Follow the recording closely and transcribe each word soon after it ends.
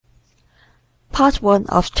Part 1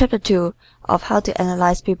 of Chapter 2 of How to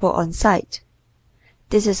Analyze People on Sight.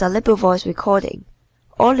 This is a LibriVoice recording.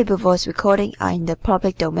 All LibriVoice recordings are in the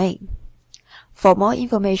public domain. For more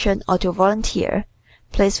information or to volunteer,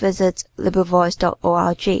 please visit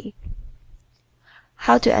LibriVoice.org.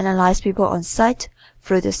 How to Analyze People on Sight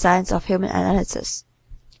through the Science of Human Analysis.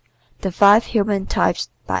 The 5 Human Types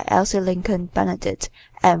by Elsie Lincoln Benedict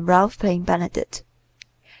and Ralph Payne Benedict.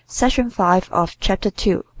 Section 5 of Chapter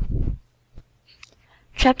 2.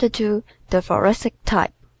 Chapter 2. The Thoracic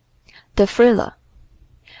Type. The Thriller.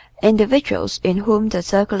 Individuals in whom the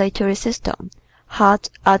circulatory system, heart,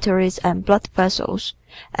 arteries and blood vessels,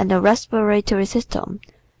 and the respiratory system,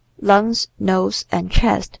 lungs, nose, and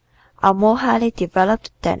chest, are more highly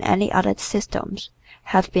developed than any other systems,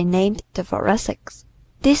 have been named the thoracics.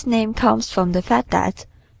 This name comes from the fact that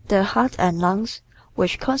the heart and lungs,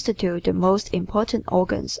 which constitute the most important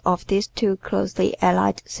organs of these two closely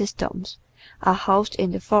allied systems, are housed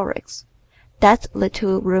in the thorax, that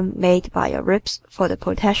little room made by your ribs for the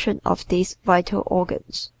protection of these vital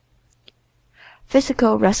organs.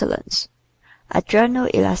 Physical resilience. A general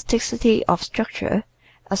elasticity of structure,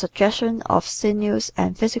 a suggestion of sinews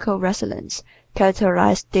and physical resilience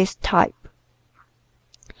characterize this type.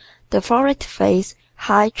 The florid-faced,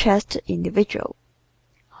 high-chested individual.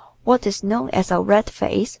 What is known as a red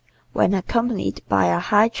face, when accompanied by a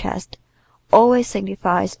high chest, always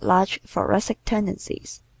signifies large thoracic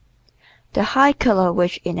tendencies. The high color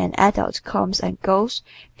which in an adult comes and goes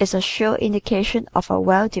is a sure indication of a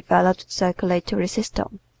well-developed circulatory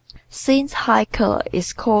system, since high color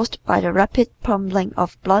is caused by the rapid pumping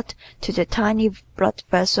of blood to the tiny blood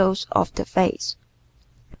vessels of the face.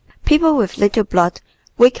 People with little blood,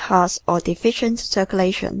 weak hearts or deficient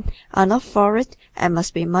circulation are not florid and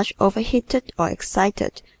must be much overheated or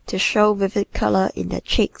excited to show vivid color in their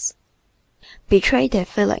cheeks, betray their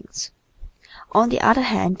feelings. On the other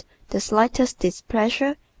hand, the slightest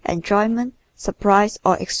displeasure, enjoyment, surprise,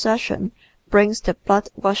 or exertion brings the blood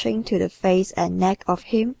rushing to the face and neck of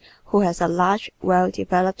him who has a large,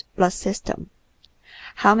 well-developed blood system.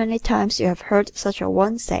 How many times you have heard such a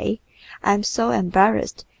one say, "I am so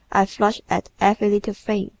embarrassed, I flush at every little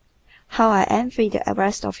thing. How I envy the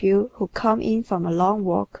rest of you who come in from a long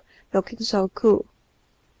walk, looking so cool."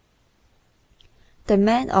 The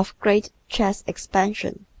man of great chest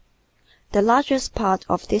expansion. The largest part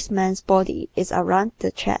of this man's body is around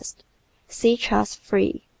the chest. See Chart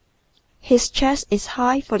 3. His chest is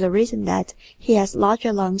high for the reason that he has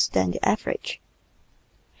larger lungs than the average.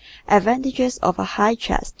 Advantages of a high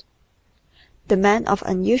chest. The man of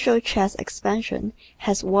unusual chest expansion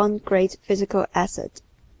has one great physical asset.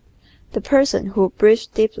 The person who breathes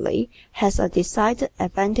deeply has a decided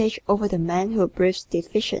advantage over the man who breathes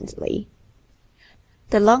deficiently.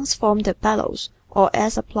 The lungs form the bellows or air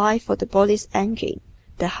supply for the body's engine,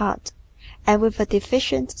 the heart, and with a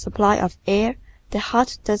deficient supply of air, the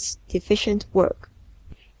heart does deficient work.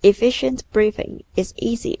 Efficient breathing is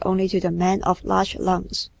easy only to the man of large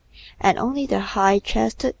lungs, and only the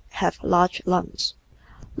high-chested have large lungs.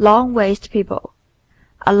 Long-waisted people.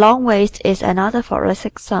 A long waist is another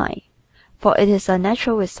thoracic sign, for it is a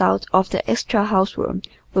natural result of the extra houseroom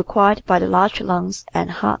required by the large lungs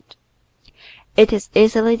and heart. It is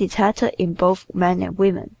easily detected in both men and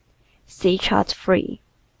women. See Chart 3.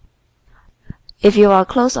 If you are a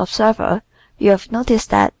close observer, you have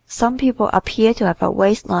noticed that some people appear to have a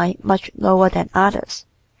waistline much lower than others,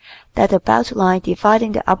 that the belt line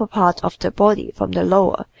dividing the upper part of the body from the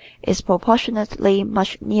lower is proportionately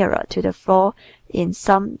much nearer to the floor in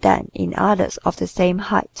some than in others of the same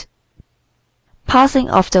height. Passing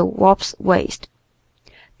of the warp's waist.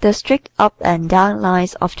 The strict up and down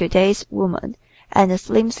lines of today's woman and the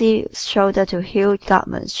flimsy shoulder-to-heel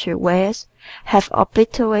garments she wears have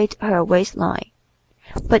obliterated her waistline.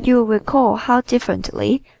 But you will recall how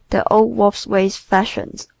differently the old warp's waist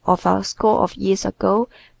fashions of a score of years ago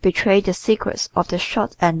betrayed the secrets of the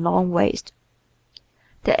short and long waist.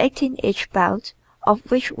 The 18-inch belt, of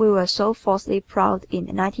which we were so falsely proud in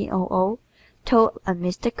 1900, told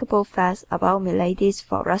unmistakable facts about milady's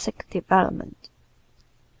thoracic development.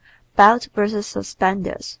 Belt versus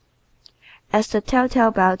suspenders. As the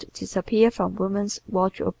telltale belt disappeared from women's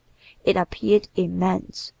wardrobe, it appeared in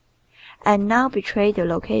men's, and now betrayed the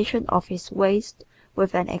location of his waist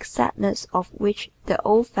with an exactness of which the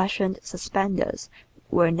old-fashioned suspenders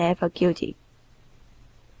were never guilty.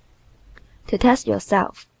 To test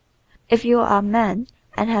yourself. If you are a man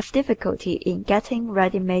and have difficulty in getting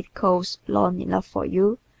ready-made clothes long enough for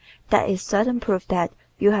you, that is certain proof that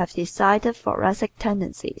you have decided thoracic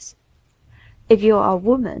tendencies. If you are a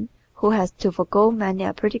woman who has to forgo many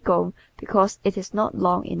a pretty gown because it is not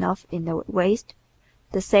long enough in the waist,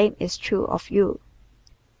 the same is true of you.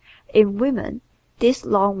 In women, this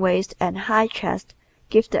long waist and high chest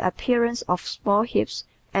give the appearance of small hips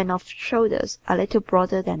and of shoulders a little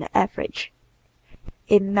broader than the average.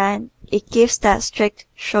 In men, it gives that strict,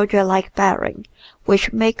 soldier-like bearing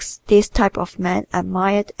which makes this type of man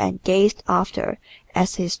admired and gazed after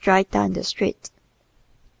as he strides down the street.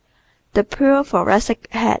 The pure thoracic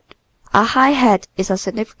head. A high head is a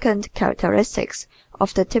significant characteristic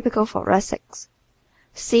of the typical thoracics.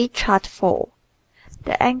 See Chart 4.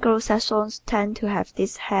 The Anglo-Saxons tend to have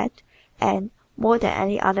this head and, more than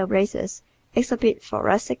any other races, exhibit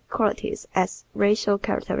thoracic qualities as racial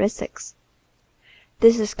characteristics.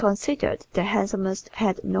 This is considered the handsomest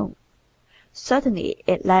head known. Certainly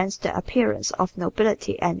it lends the appearance of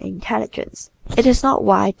nobility and intelligence. It is not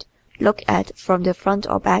wide, looked at from the front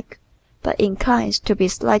or back, but inclines to be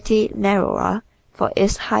slightly narrower for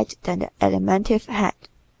its height than the Alimentive head.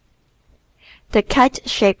 The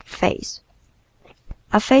kite-shaped face.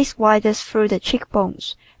 A face widest through the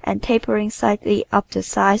cheekbones and tapering slightly up the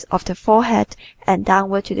sides of the forehead and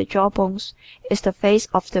downward to the jawbones is the face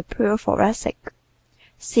of the pure thoracic.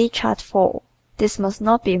 See Chart 4. This must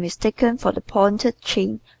not be mistaken for the pointed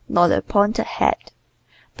chin nor the pointed head,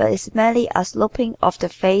 but is merely a sloping of the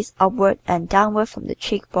face upward and downward from the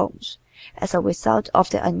cheekbones, as a result of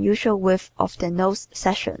the unusual width of the nose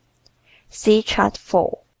section. See Chart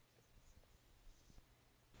 4.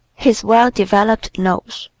 His well-developed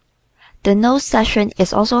nose. The nose section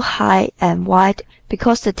is also high and wide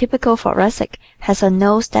because the typical thoracic has a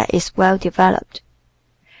nose that is well developed.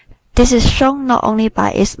 This is shown not only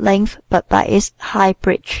by its length but by its high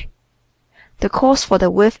bridge. The cause for the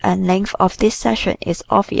width and length of this section is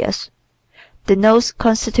obvious. The nose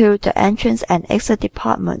constitutes the entrance and exit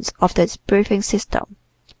departments of the breathing system.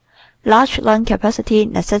 Large lung capacity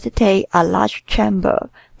necessitates a large chamber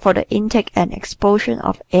for the intake and expulsion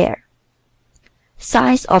of air.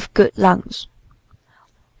 Signs of good lungs.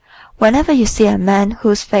 Whenever you see a man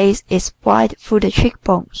whose face is wide through the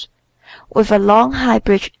cheekbones, with a long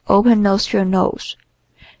high-bridged open nostril nose,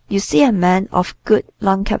 you see a man of good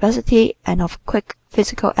lung capacity and of quick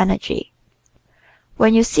physical energy.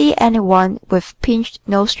 When you see anyone with pinched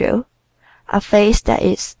nostril, a face that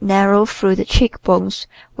is narrow through the cheekbones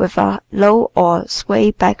with a low or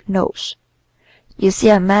sway-back nose, you see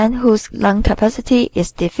a man whose lung capacity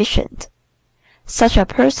is deficient. Such a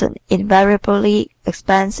person invariably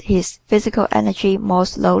expends his physical energy more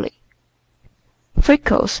slowly.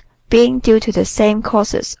 Freckles, being due to the same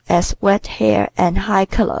causes as wet hair and high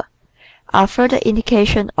color, are further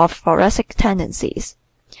indication of thoracic tendencies,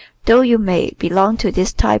 though you may belong to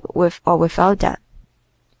this type with or without them.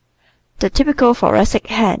 The typical thoracic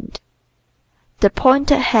hand. The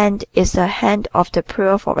pointed hand is the hand of the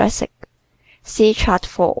pure thoracic. See Chart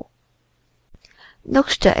 4.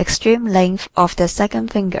 Note the extreme length of the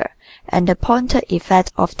second finger and the pointed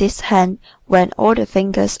effect of this hand when all the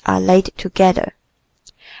fingers are laid together.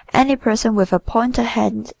 Any person with a pointed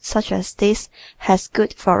hand such as this has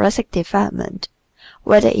good thoracic development,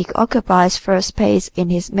 whether it occupies first place in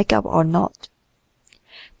his makeup or not.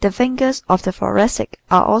 The fingers of the thoracic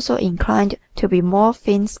are also inclined to be more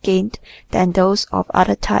thin-skinned than those of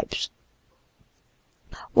other types.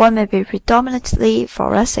 One may be predominantly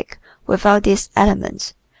thoracic without these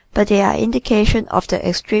elements, but they are indication of the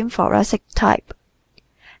extreme thoracic type.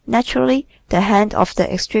 Naturally, the hand of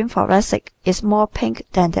the extreme thoracic is more pink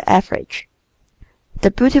than the average.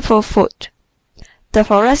 The beautiful foot. The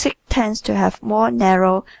thoracic tends to have more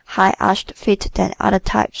narrow, high-arched feet than other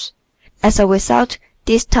types. As a result,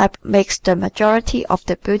 this type makes the majority of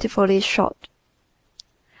the beautifully short.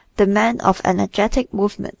 The man of energetic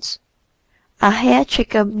movements. A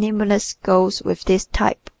hair-trigger nimbleness goes with this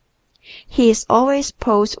type. He is always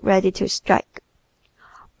posed ready to strike.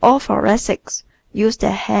 All thoracics use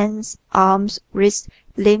their hands, arms, wrists,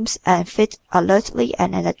 limbs, and feet alertly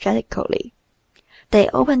and energetically. They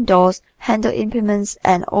open doors, handle implements,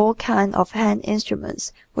 and all kinds of hand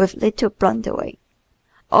instruments with little blundering.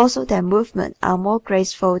 Also their movements are more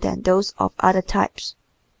graceful than those of other types.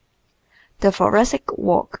 The thoracic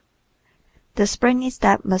walk. The springy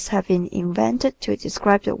step must have been invented to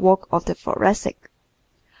describe the walk of the thoracic.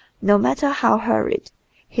 No matter how hurried,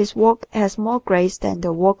 his walk has more grace than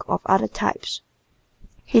the walk of other types.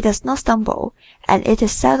 He does not stumble, and it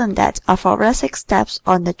is seldom that a thoracic steps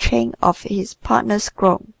on the chain of his partner's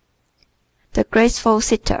groin. The graceful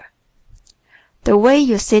sitter. The way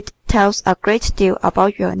you sit tells a great deal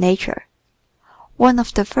about your nature. One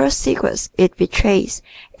of the first secrets it betrays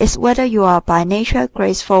is whether you are by nature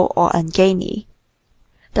graceful or ungainly.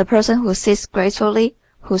 The person who sits gracefully,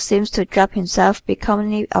 who seems to drop himself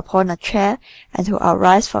becomingly upon a chair and to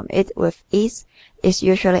arise from it with ease, is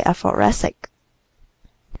usually a thoracic.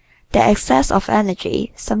 The excess of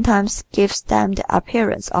energy sometimes gives them the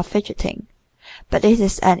appearance of fidgeting, but it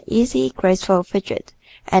is an easy, graceful fidget,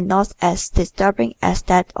 and not as disturbing as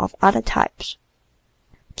that of other types.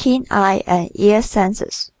 Keen eye and ear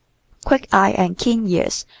senses. Quick eye and keen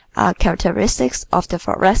ears are characteristics of the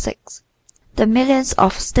thoracics. The millions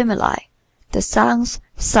of stimuli, the sounds,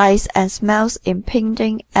 sights, and smells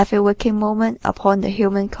impinging every waking moment upon the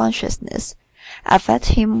human consciousness, affect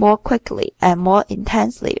him more quickly and more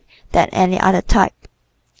intensely than any other type.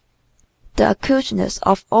 The acuteness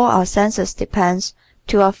of all our senses depends,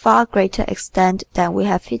 to a far greater extent than we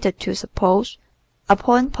have hitherto supposed,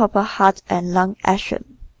 upon proper heart and lung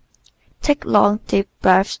action. Take long deep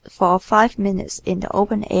breaths for 5 minutes in the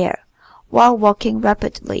open air, while walking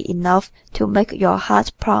rapidly enough to make your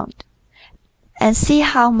heart pound, and see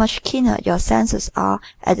how much keener your senses are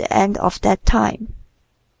at the end of that time.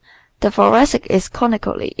 The thoracic is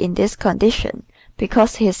chronically in this condition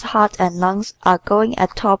because his heart and lungs are going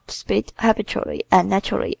at top speed habitually and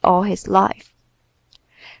naturally all his life.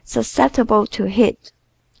 Susceptible to heat.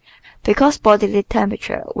 Because bodily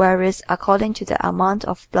temperature varies according to the amount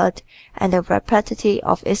of blood and the rapidity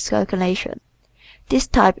of its circulation, this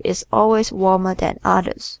type is always warmer than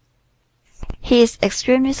others. He is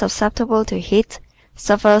extremely susceptible to heat,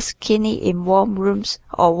 suffers keenly in warm rooms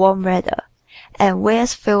or warm weather, and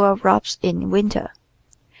wears fewer wraps in winter.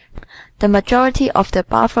 The majority of the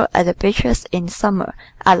bather at the beaches in summer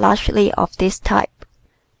are largely of this type.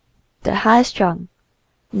 The high-strung,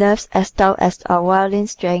 nerves as stout as a violin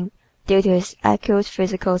string, due to his acute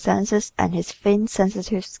physical senses and his thin,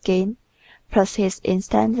 sensitive skin, plus his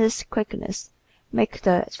instantaneous quickness, make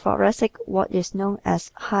the thoracic what is known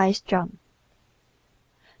as high-strung.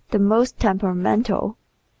 The most temperamental.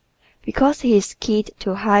 Because he is keyed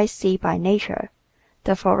to high C by nature,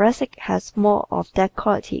 the thoracic has more of that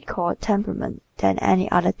quality called temperament than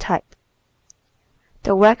any other type.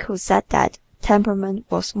 The wag who said that temperament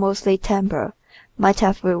was mostly temper might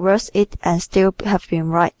have reversed it and still have been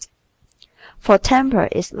right. For temper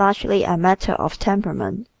is largely a matter of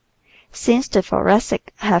temperament. Since the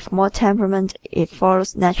thoracic have more temperament, it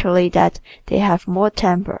follows naturally that they have more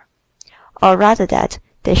temper, or rather that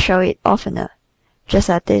they show it oftener, just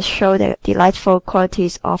as they show their delightful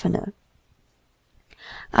qualities oftener.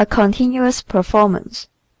 A continuous performance.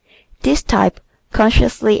 This type,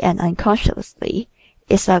 consciously and unconsciously,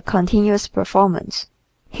 is a continuous performance.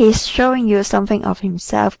 He is showing you something of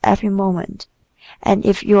himself every moment, and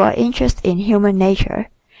if you are interested in human nature,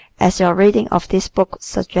 as your reading of this book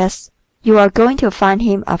suggests, you are going to find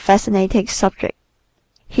him a fascinating subject.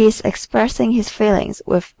 He is expressing his feelings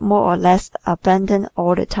with more or less abandon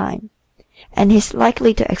all the time, and is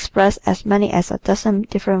likely to express as many as a dozen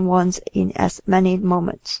different ones in as many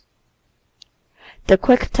moments. The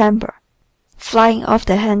quick temper. Flying off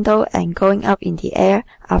the handle and going up in the air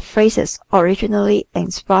are phrases originally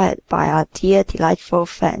inspired by our dear delightful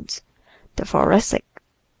friends, the thoracic.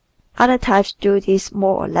 Other types do these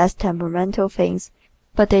more or less temperamental things,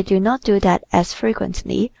 but they do not do that as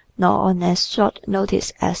frequently nor on as short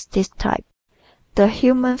notice as this type. The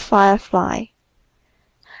human firefly.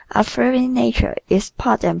 A fiery nature is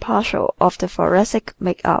part and parcel of the thoracic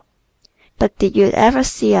make-up. But did you ever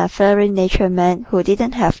see a fiery nature man who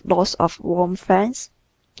didn't have lots of warm friends?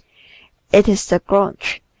 It is the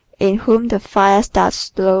grouch, in whom the fire starts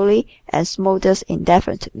slowly and smolders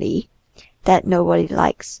indefinitely, that nobody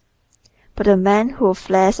likes. But the man who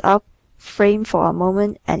flares up, flame for a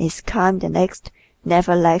moment and is calm the next,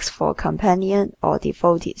 never lacks for companion or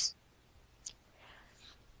devotees.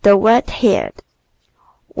 The red-haired.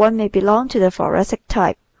 One may belong to the thoracic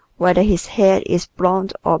type, whether his hair is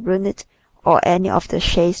blonde or brunette or any of the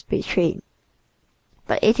shades between.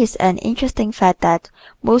 But it is an interesting fact that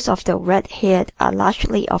most of the red-haired are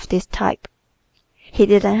largely of this type. He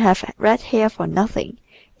didn't have red hair for nothing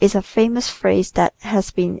is a famous phrase that has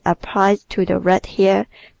been applied to the red-haired,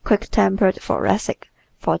 quick-tempered thoracic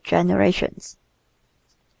for generations.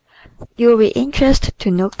 You will be interested to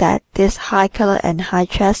note that this high color and high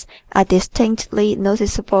chest are distinctly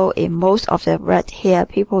noticeable in most of the red-haired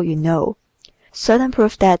people you know, certain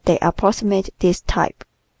proof that they approximate this type.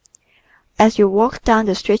 As you walk down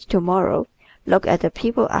the street tomorrow, look at the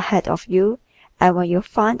people ahead of you, and when you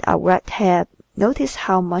find a red-haired, notice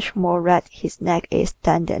how much more red his neck is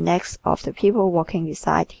than the necks of the people walking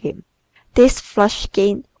beside him. This flushed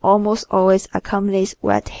skin almost always accompanies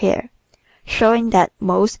red hair, showing that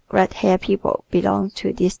most red-haired people belong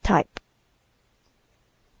to this type.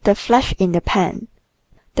 The flash in the pan.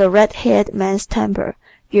 The red-haired man's temper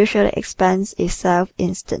usually expends itself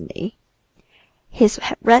instantly. His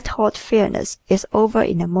red-hot fierceness is over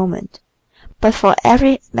in a moment. But for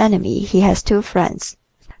every enemy he has two friends.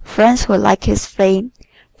 Friends who like his flame,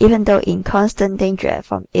 even though in constant danger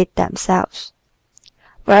from it themselves.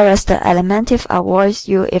 Whereas the Alimentive avoids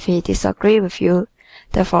you if he disagrees with you,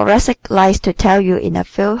 the Thoracic likes to tell you in a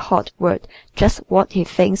few hot words just what he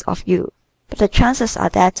thinks of you. But the chances are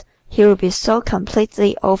that he will be so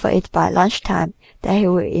completely over it by lunchtime that he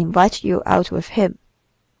will invite you out with him.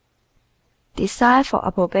 Desire for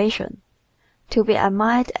approbation. To be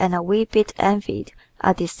admired and a wee bit envied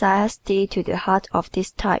are desires dear to the heart of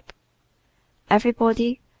this type.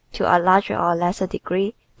 Everybody, to a larger or lesser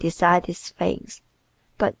degree, desires these things,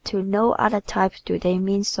 but to no other type do they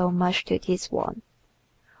mean so much to this one.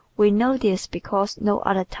 We know this because no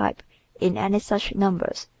other type, in any such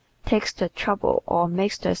numbers, takes the trouble or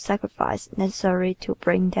makes the sacrifice necessary to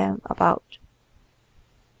bring them about.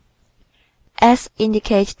 S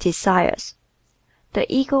indicate desires. The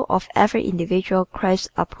ego of every individual craves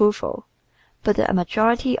approval, but the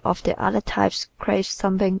majority of the other types craves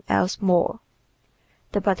something else more.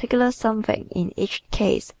 The particular something in each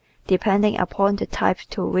case depending upon the type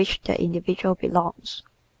to which the individual belongs.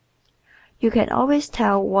 You can always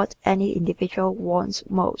tell what any individual wants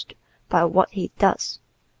most by what he does.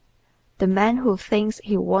 The man who thinks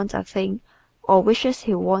he wants a thing or wishes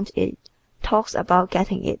he wants it talks about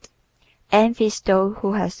getting it, envies those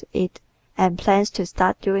who has it, and plans to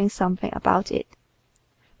start doing something about it.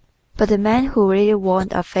 But the man who really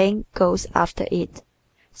wants a thing goes after it,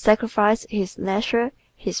 sacrifices his leisure,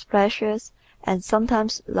 his pleasures, and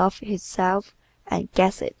sometimes loves himself, and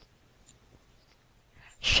gets it.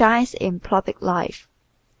 Shines in public life.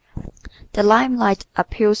 The limelight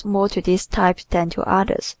appeals more to this type than to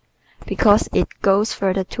others, because it goes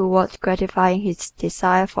further toward gratifying his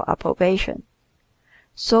desire for approbation.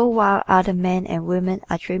 So while other men and women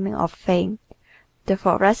are dreaming of fame, the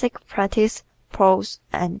Thoracic practices, plods,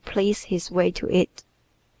 and pleads his way to it.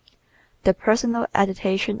 The personal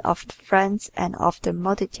agitation of friends and of the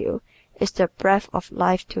multitude is the breath of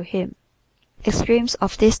life to him. Extremes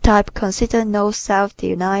of this type consider no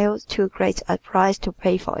self-denial too great a price to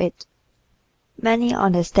pay for it. Many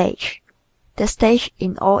on the stage. The stage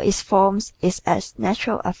in all its forms is as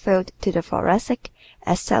natural a field to the Thoracic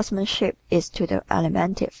as salesmanship is to the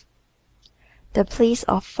Alimentive. The pleas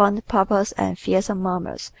of fond purpose and fearsome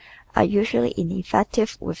murmurs are usually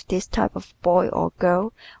ineffective with this type of boy or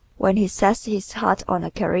girl when he sets his heart on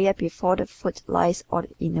a career before the footlights or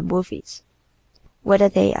in the movies. Whether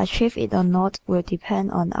they achieve it or not will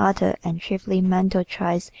depend on other and chiefly mental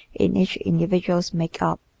traits in each individual's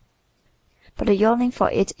make-up. But the yearning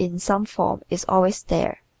for it in some form is always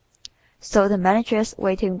there. So the manager's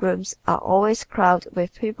waiting rooms are always crowded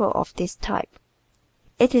with people of this type.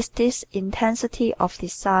 It is this intensity of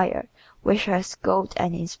desire which has goaded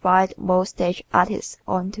and inspired most stage artists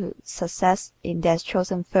on to success in their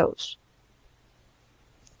chosen fields.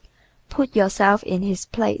 Put yourself in his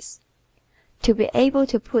place. To be able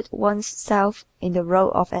to put one's self in the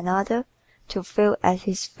role of another, to feel as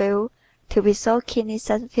he feels, to be so keenly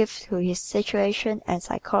sensitive to his situation and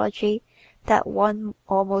psychology that one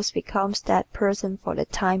almost becomes that person for the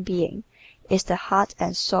time being, is the heart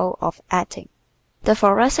and soul of acting. The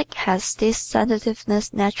Thoracic has this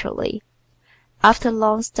sensitiveness naturally. After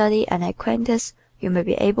long study and acquaintance, you may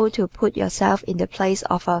be able to put yourself in the place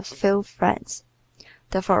of a few friends.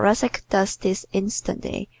 The Thoracic does this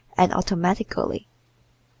instantly and automatically.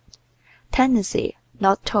 Tendency,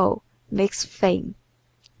 not toil, makes fame.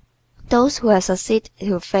 Those who have succeeded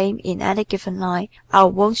to fame in any given line are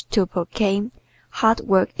wont to proclaim hard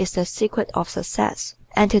work is the secret of success,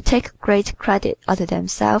 and to take great credit unto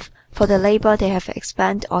themselves for the labor they have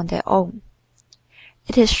expended on their own.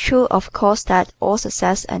 It is true, of course, that all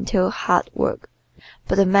success entails hard work,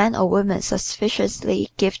 but the man or woman sufficiently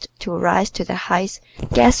gifted to rise to the heights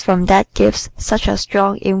gets from that gift such a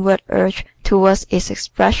strong inward urge towards its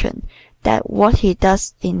expression that what he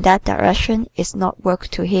does in that direction is not work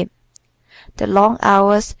to him. The long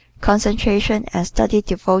hours, concentration, and study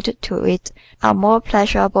devoted to it are more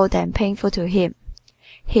pleasurable than painful to him.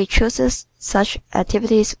 He chooses such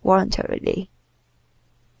activities voluntarily.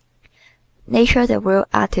 Nature the real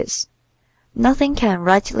artist. Nothing can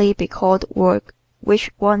rightly be called work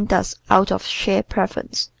which one does out of sheer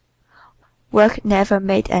preference. Work never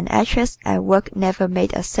made an actress and work never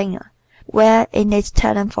made a singer, where innate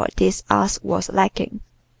talent for these arts was lacking.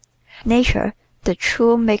 Nature, the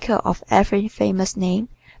true maker of every famous name,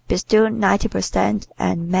 bestows 90%,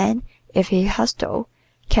 and man, if he hustle,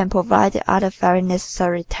 can provide the other very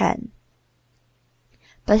necessary 10.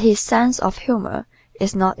 but his sense of humor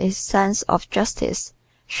is not his sense of justice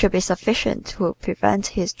should be sufficient to prevent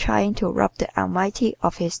his trying to rob the Almighty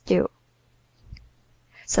of his due.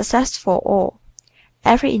 Success for all.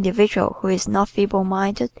 Every individual who is not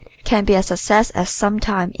feeble-minded can be a success at some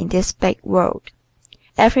time in this big world.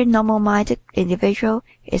 Every normal-minded individual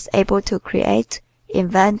is able to create,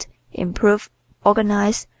 invent, improve,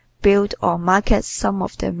 organize, build or market some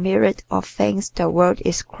of the myriad of things the world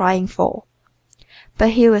is crying for.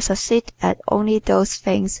 But he will succeed at only those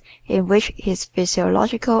things in which his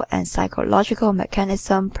physiological and psychological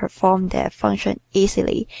mechanism perform their function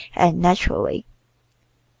easily and naturally.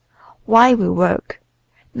 Why we work?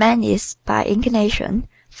 Man is, by inclination,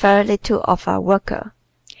 very little of a worker.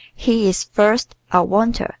 He is first a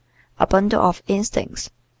wanter, a bundle of instincts;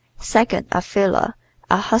 second a feeler,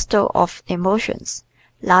 a hustle of emotions;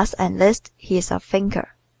 last and least he is a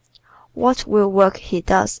thinker. What will work he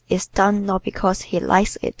does is done not because he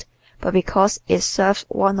likes it, but because it serves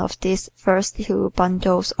one of these first two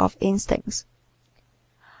bundles of instincts.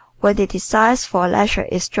 When the desire for leisure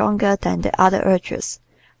is stronger than the other urges,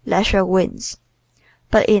 leisure wins.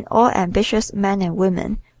 But in all ambitious men and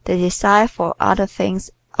women, the desire for other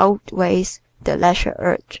things outweighs the leisure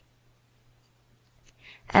urge.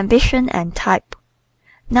 Ambition and type.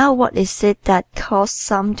 Now what is it that causes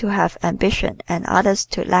some to have ambition and others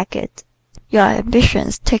to lack it? Your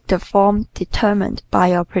ambitions take the form determined by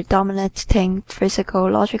your predominating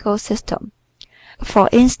physiological system. For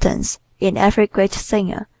instance, in every great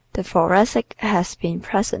singer, the thoracic has been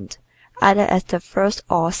present, either as the first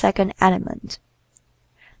or second element.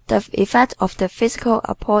 The effect of the physical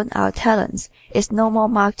upon our talents is no more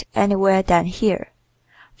marked anywhere than here,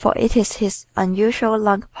 for it is his unusual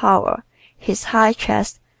lung power, his high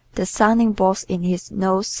chest, the sounding box in his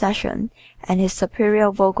nose section, and his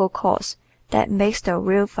superior vocal cords that makes the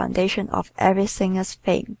real foundation of every singer's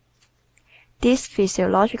fame. These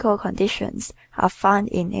physiological conditions are found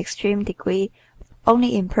in extreme degree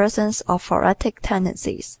only in persons of thoracic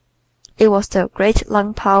tendencies. It was the great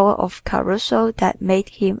lung power of Caruso that made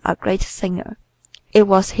him a great singer. It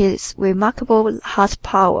was his remarkable heart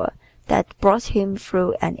power that brought him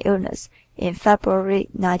through an illness in February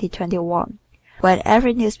 1921, when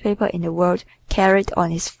every newspaper in the world carried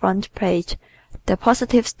on its front page the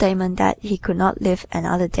positive statement that he could not live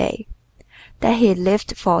another day. That he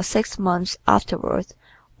lived for 6 months afterward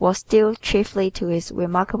was due chiefly to his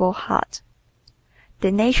remarkable heart.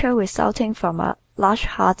 The nature resulting from a large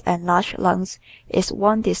heart and large lungs is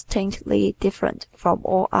one distinctly different from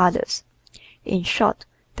all others. In short,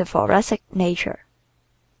 the thoracic nature.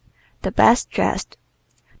 The best dressed.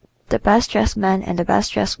 The best dressed man and the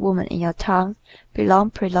best dressed woman in your town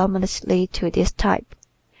belong predominantly to this type.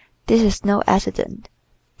 This is no accident.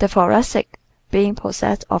 The thoracic, being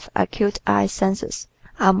possessed of acute eye senses,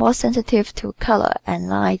 are more sensitive to color and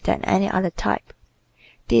line than any other type.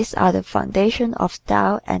 These are the foundation of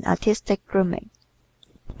style and artistic grooming.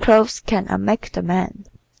 Clothes can unmake the man.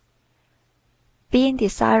 Being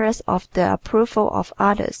desirous of the approval of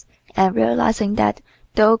others and realizing that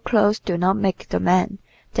though clothes do not make the man,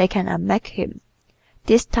 they can unmake him,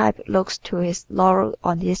 this type looks to his laurel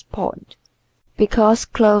on this point. Because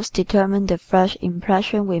clothes determine the first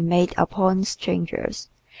impression we made upon strangers,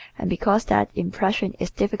 and because that impression is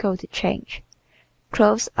difficult to change,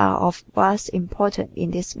 clothes are of vast importance in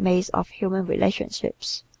this maze of human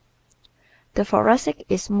relationships. The thoracic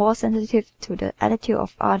is more sensitive to the attitude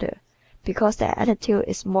of others because their attitude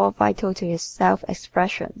is more vital to his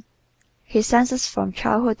self-expression. He senses from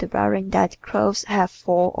childhood the bearing that clothes have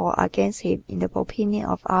for or against him in the opinion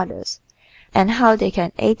of others, and how they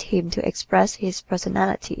can aid him to express his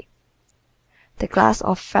personality. The glass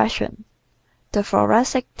of fashion. The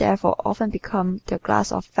thoracic therefore often becomes the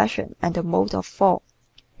glass of fashion and the mold of form.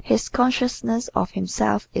 His consciousness of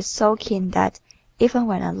himself is so keen that, even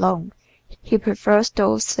when alone, he prefers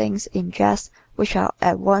those things in dress which are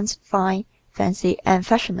at once fine, fancy, and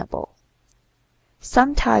fashionable.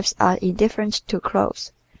 Some types are indifferent to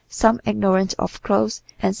clothes, some ignorant of clothes,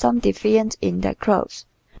 and some defiant in their clothes.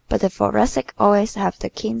 But the thoracic always have the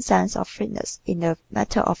keen sense of fitness in the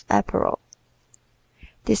matter of apparel.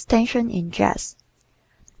 Distinction in dress.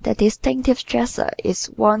 The distinctive dresser is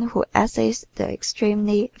one who essays the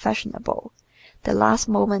extremely fashionable, the last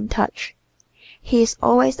moment touch. He is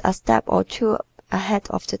always a step or two ahead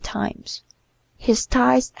of the times. His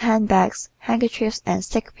ties, handbags, handkerchiefs, and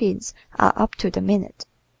stick pins are up to the minute.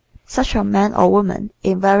 Such a man or woman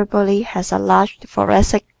invariably has a large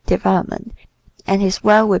thoracic development, and is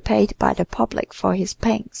well repaid by the public for his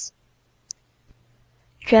pains.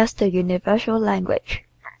 Dress the universal language.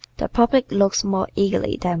 The public looks more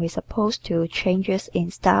eagerly than we suppose to changes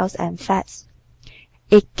in styles and fads.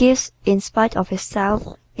 It gives, in spite of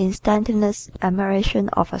itself, instantaneous admiration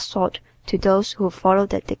of a sort to those who follow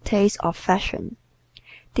the dictates of fashion.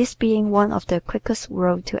 This being one of the quickest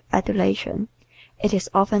roads to adulation, it is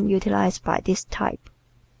often utilized by this type.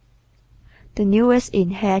 The newest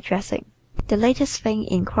in hairdressing. The latest thing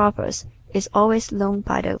in coiffures is always known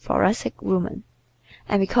by the thoracic woman,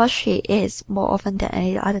 and because she is, more often than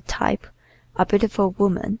any other type, a beautiful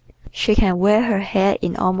woman, she can wear her hair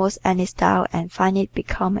in almost any style and find it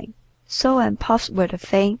becoming. So when puffs were the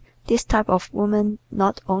thing, this type of woman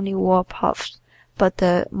not only wore puffs, but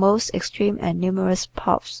the most extreme and numerous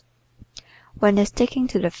puffs. When the sticking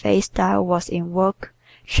to the face style was in vogue,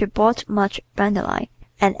 she bought much bandoline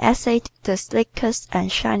and essayed the slickest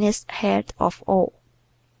and shiniest hair of all.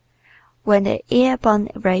 When the ear bun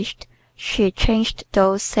raged, she changed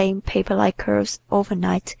those same paper-like curls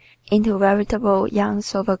overnight into veritable young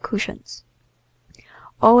silver cushions.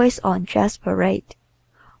 Always on dress parade,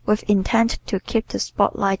 with intent to keep the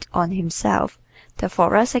spotlight on himself, the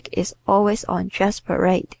thoracic is always on dress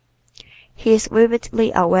parade. He is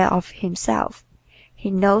vividly aware of himself.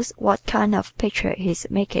 He knows what kind of picture he is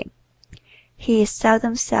making. He is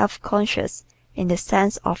seldom self-conscious in the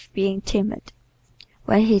sense of being timid.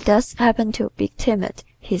 When he does happen to be timid,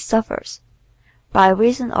 he suffers, by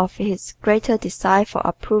reason of his greater desire for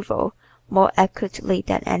approval, more acutely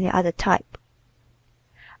than any other type.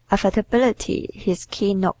 Affectability his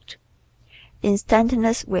keynote.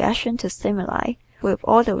 Instantaneous reaction to stimuli, with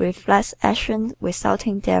all the reflex action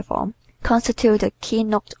resulting therefrom, constitute the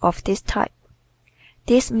keynote of this type.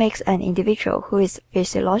 This makes an individual who is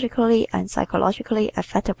physiologically and psychologically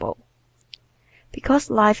affectable. Because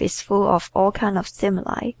life is full of all kinds of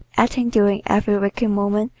stimuli, acting during every waking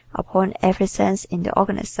moment upon every sense in the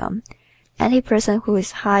organism, any person who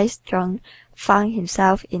is high-strung finds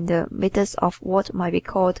himself in the midst of what might be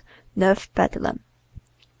called nerve bedlam.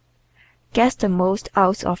 Gets the most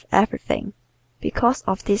out of everything. Because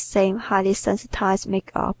of this same highly sensitized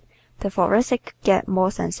make-up, the thoracic get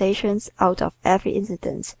more sensations out of every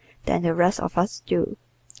incident than the rest of us do.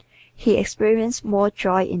 He experiences more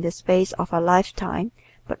joy in the space of a lifetime,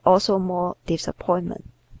 but also more disappointment.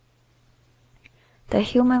 The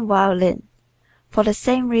human violin. For the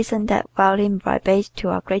same reason that violin vibrates to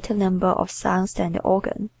a greater number of sounds than the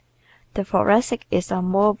organ, the thoracic is a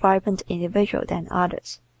more vibrant individual than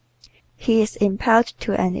others. He is impelled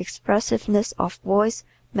to an expressiveness of voice,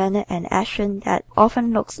 manner, and action that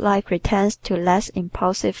often looks like pretense to less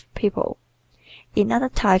impulsive people. In other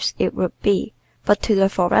types it would be, but to the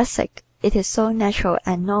thoracic it is so natural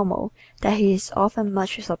and normal that he is often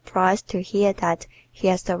much surprised to hear that he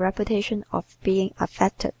has the reputation of being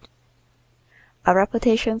affected. A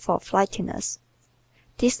reputation for flightiness.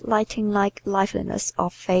 This lightning-like liveliness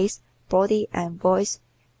of face, body, and voice,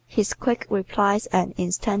 his quick replies and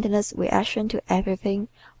instantaneous reaction to everything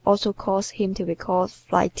also cause him to be called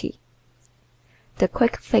flighty. The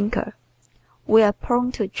quick thinker. We are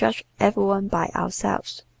prone to judge everyone by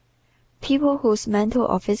ourselves. People whose mental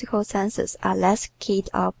or physical senses are less keyed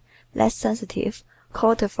up, less sensitive,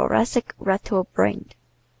 call the thoracic rattle-brained.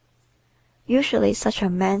 Usually such a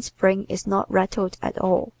man's brain is not rattled at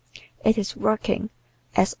all. It is working,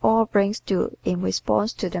 as all brains do, in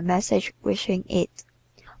response to the message reaching it,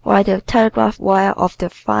 like the telegraph wire of the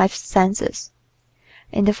five senses.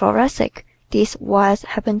 In the thoracic, these wires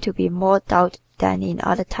happen to be more dulled than in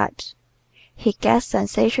other types. He gets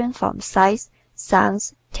sensation from sights,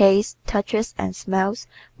 sounds, tastes, touches, and smells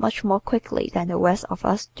much more quickly than the rest of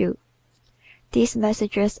us do. These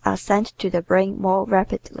messages are sent to the brain more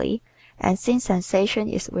rapidly, and since sensation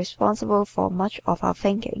is responsible for much of our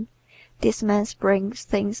thinking, this man's brain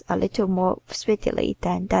thinks a little more speedily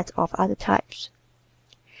than that of other types.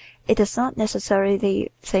 It does not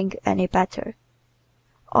necessarily think any better.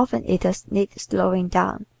 Often it does need slowing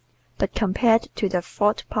down, but compared to the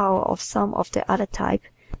thought power of some of the other types,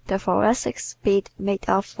 the thoracic speed made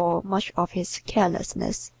up for much of his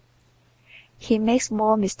carelessness. He makes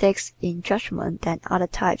more mistakes in judgment than other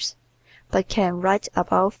types, but can write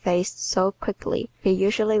about face so quickly he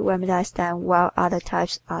usually remedies them while other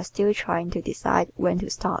types are still trying to decide when to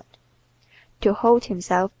start. To hold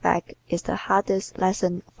himself back is the hardest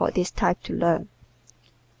lesson for this type to learn.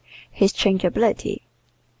 His changeability.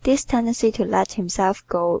 This tendency to let himself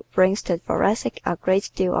go brings the thoracic a great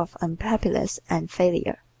deal of unhappiness and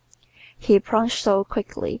failure. He plunges so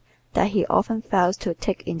quickly that he often fails to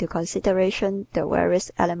take into consideration the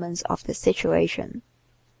various elements of the situation.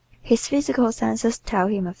 His physical senses tell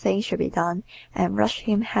him a thing should be done and rush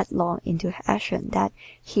him headlong into action that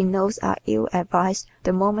he knows are ill-advised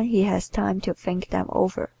the moment he has time to think them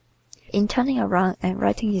over. In turning around and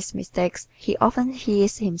righting his mistakes, he often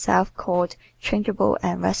hears himself called changeable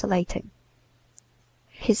and vacillating.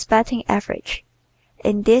 His batting average.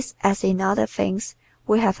 In this, as in other things,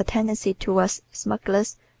 we have a tendency towards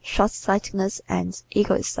smugness, short-sightedness, and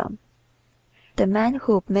egoism. The man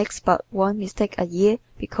who makes but one mistake a year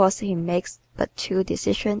because he makes but two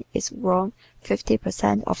decisions is wrong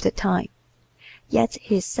 50% of the time. Yet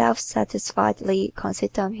he self-satisfiedly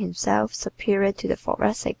considers himself superior to the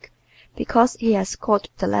Thoracic because he has caught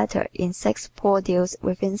the latter in 6 poor deals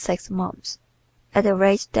within 6 months. At the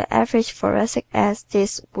rate the average Thoracic as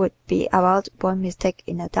this would be about one mistake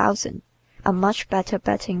in 1,000, a much better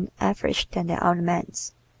batting average than the other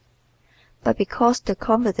man's. But because the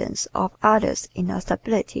confidence of others in our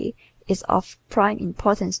stability is of prime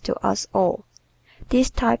importance to us all, this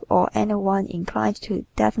type or anyone inclined to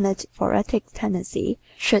definite thoracic tendency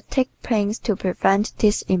should take pains to prevent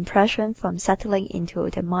this impression from settling into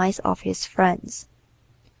the minds of his friends.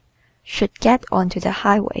 Should get onto the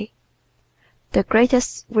highway. The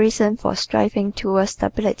greatest reason for striving towards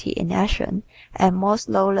stability in action and more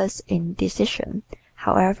slowness in decision,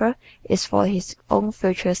 however, is for his own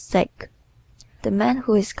future's sake. The man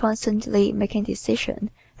who is constantly making decisions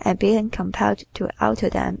and being compelled to alter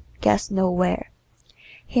them gets nowhere.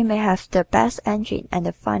 He may have the best engine and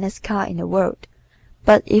the finest car in the world,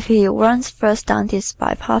 but if he runs first down this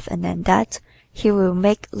bypath and then that, he will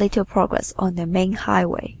make little progress on the main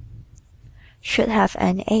highway. Should have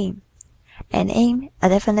an aim. An aim, a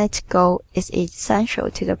definite goal, is essential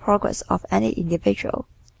to the progress of any individual.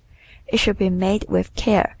 It should be made with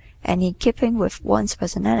care and in keeping with one's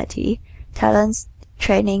personality, talents,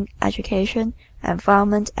 training, education,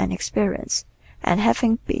 environment, and experience, and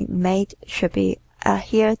having been made should be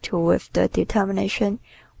adhered to with the determination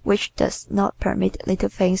which does not permit little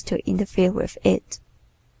things to interfere with it.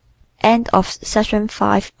 End of Section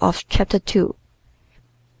 5 of Chapter 2.